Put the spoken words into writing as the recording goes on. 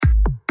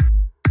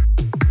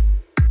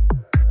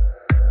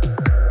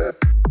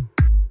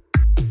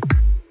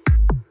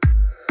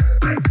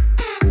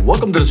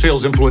Welcome to the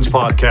Sales Influence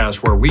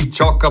Podcast, where we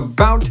talk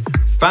about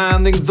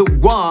finding the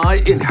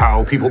why in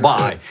how people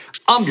buy.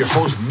 I'm your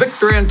host,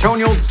 Victor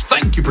Antonio.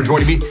 Thank you for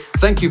joining me.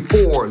 Thank you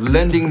for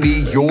lending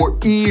me your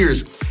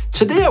ears.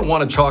 Today, I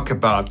want to talk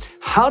about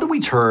how do we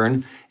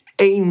turn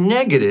a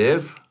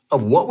negative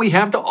of what we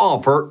have to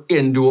offer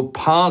into a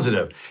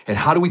positive, and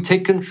how do we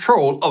take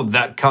control of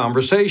that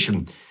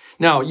conversation.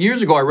 Now,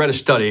 years ago, I read a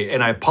study,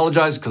 and I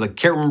apologize because I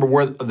can't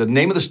remember the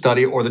name of the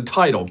study or the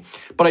title,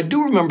 but I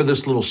do remember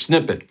this little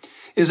snippet,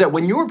 is that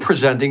when you're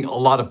presenting a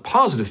lot of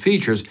positive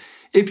features,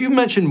 if you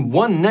mention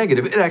one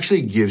negative, it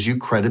actually gives you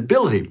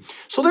credibility.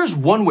 So there's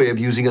one way of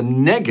using a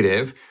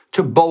negative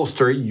to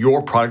bolster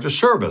your product or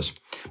service.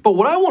 But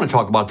what I want to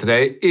talk about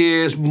today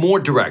is more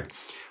direct.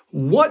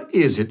 What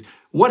is it?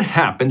 What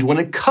happens when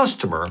a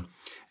customer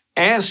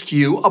asks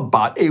you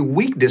about a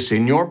weakness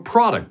in your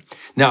product?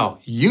 Now,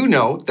 you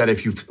know that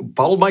if you've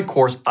followed my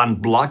course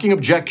on blocking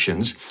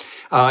objections,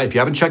 if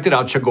you haven't checked it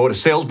out, go to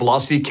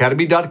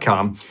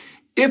salesvelocityacademy.com.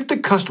 If the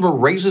customer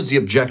raises the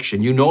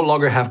objection, you no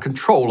longer have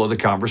control of the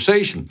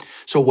conversation.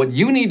 So what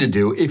you need to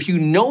do, if you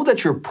know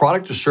that your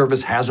product or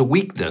service has a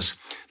weakness,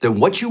 then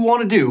what you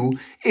want to do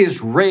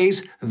is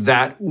raise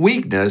that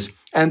weakness.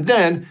 And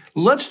then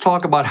let's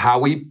talk about how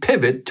we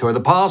pivot to the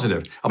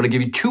positive. I'm going to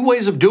give you two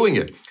ways of doing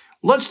it.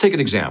 Let's take an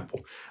example.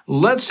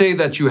 Let's say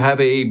that you have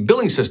a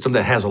billing system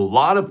that has a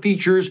lot of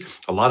features,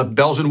 a lot of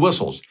bells and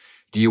whistles.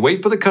 Do you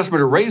wait for the customer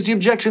to raise the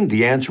objection?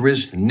 The answer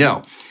is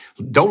no.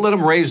 Don't let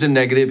them raise the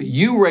negative.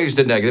 You raise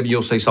the negative, and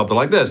you'll say something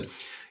like this.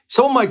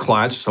 Some of my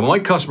clients, some of my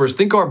customers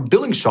think our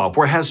billing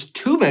software has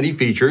too many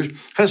features,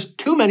 has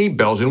too many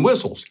bells and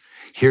whistles.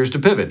 Here's the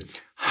pivot.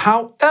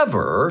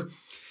 However,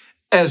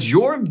 as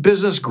your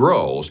business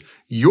grows,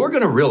 you're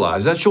going to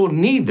realize that you'll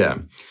need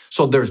them.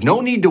 So there's no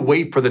need to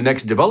wait for the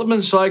next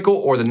development cycle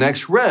or the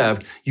next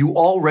rev. You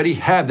already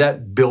have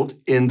that built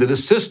into the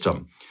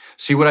system.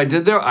 See what I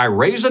did there? I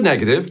raised a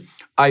negative.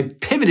 I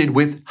pivoted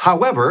with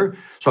however.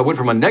 So I went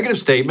from a negative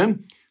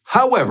statement,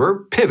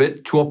 however,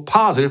 pivot to a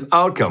positive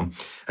outcome.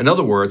 In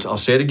other words, I'll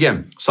say it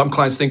again. Some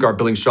clients think our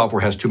billing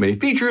software has too many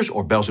features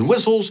or bells and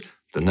whistles,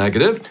 the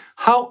negative.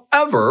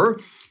 However,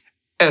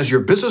 as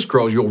your business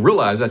grows, you'll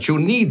realize that you'll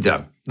need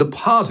them, the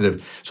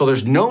positive. So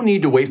there's no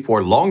need to wait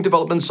for long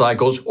development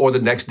cycles or the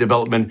next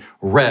development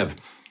rev.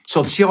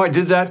 So see how I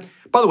did that?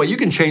 By the way, you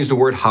can change the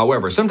word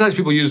however. Sometimes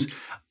people use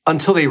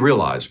until they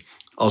realize.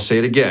 I'll say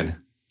it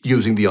again,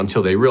 using the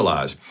until they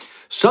realize.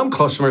 Some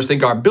customers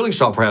think our billing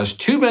software has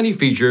too many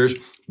features,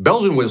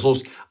 bells and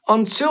whistles,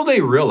 until they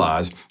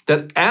realize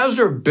that as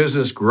their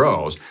business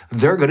grows,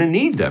 they're going to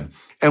need them.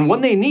 And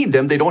when they need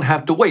them, they don't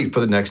have to wait for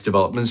the next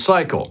development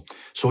cycle.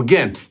 So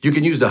again, you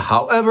can use the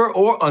however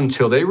or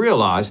until they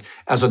realize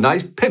as a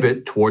nice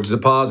pivot towards the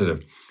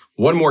positive.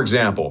 One more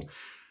example.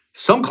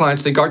 Some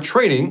clients think our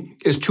training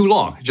is too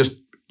long. It's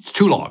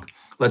too long.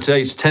 Let's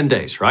say it's 10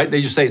 days, right? They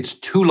just say it's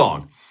too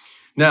long.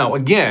 Now,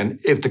 again,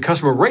 if the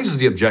customer raises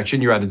the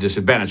objection, you're at a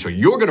disadvantage. So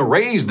you're going to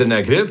raise the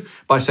negative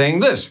by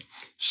saying this.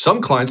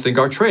 Some clients think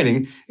our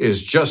training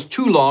is just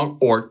too long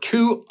or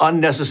too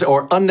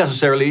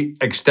unnecessarily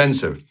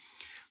extensive.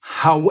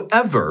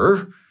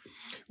 However,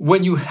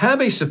 when you have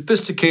a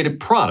sophisticated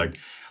product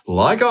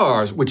like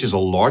ours, which is a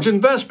large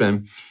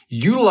investment,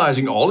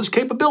 utilizing all its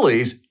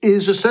capabilities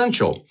is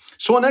essential.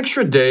 So an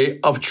extra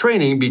day of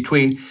training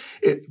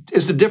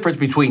is the difference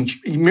between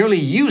merely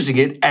using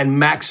it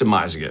and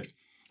maximizing it.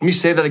 Let me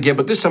say that again,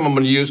 but this time I'm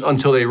going to use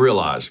until they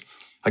realize.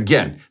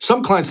 Again,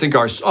 some clients think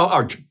our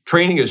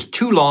training is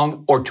too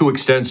long or too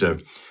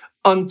extensive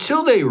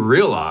until they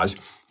realize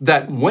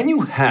that when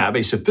you have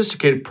a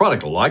sophisticated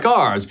product like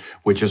ours,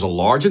 which is a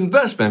large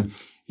investment,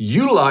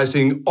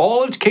 utilizing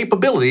all its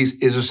capabilities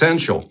is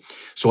essential.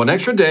 So an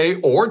extra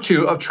day or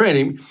two of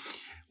training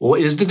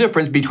is the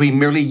difference between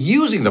merely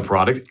using the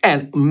product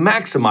and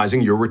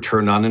maximizing your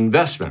return on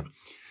investment.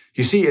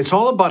 You see, it's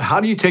all about how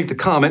do you take the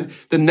comment,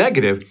 the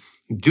negative,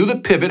 do the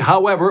pivot,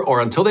 however,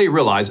 or until they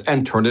realize,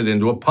 and turn it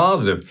into a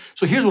positive.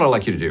 So here's what I'd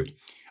like you to do.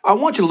 I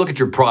want you to look at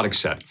your product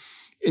set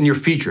and your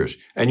features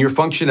and your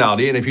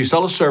functionality. And if you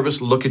sell a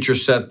service, look at your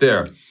set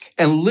there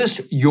and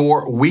list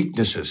your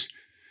weaknesses.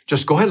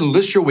 Just go ahead and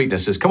list your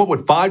weaknesses. Come up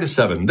with 5 to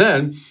 7.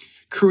 Then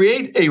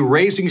create a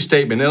raising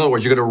statement. In other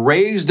words, you're going to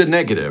raise the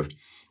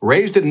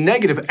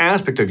negative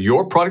aspect of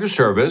your product or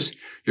service.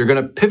 You're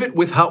going to pivot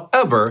with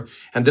however,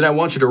 and then I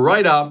want you to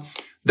write out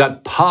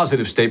that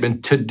positive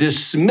statement to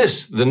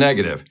dismiss the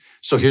negative.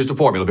 So here's the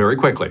formula very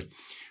quickly.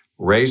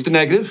 Raise the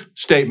negative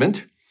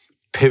statement,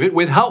 pivot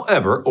with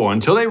however or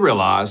until they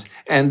realize,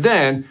 and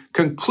then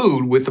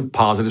conclude with a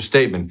positive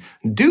statement.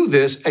 Do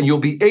this and you'll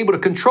be able to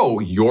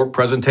control your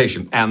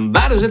presentation. And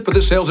that is it for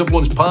the Sales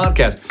Influence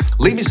Podcast.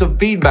 Leave me some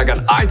feedback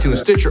on iTunes,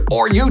 Stitcher,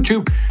 or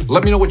YouTube.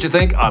 Let me know what you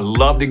think. I'd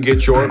love to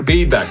get your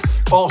feedback.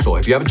 Also,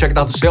 if you haven't checked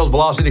out the Sales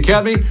Velocity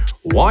Academy,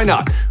 why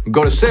not?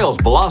 Go to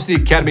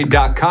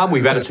salesvelocityacademy.com.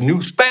 We've added some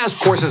new fast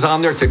courses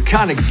on there to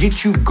kind of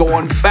get you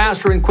going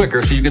faster and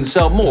quicker so you can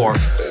sell more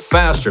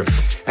faster.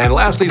 And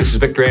lastly, this is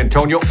Victor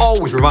Antonio,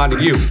 always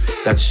reminding you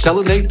that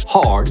selling ain't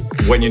hard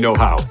when you know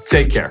how.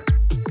 Take care.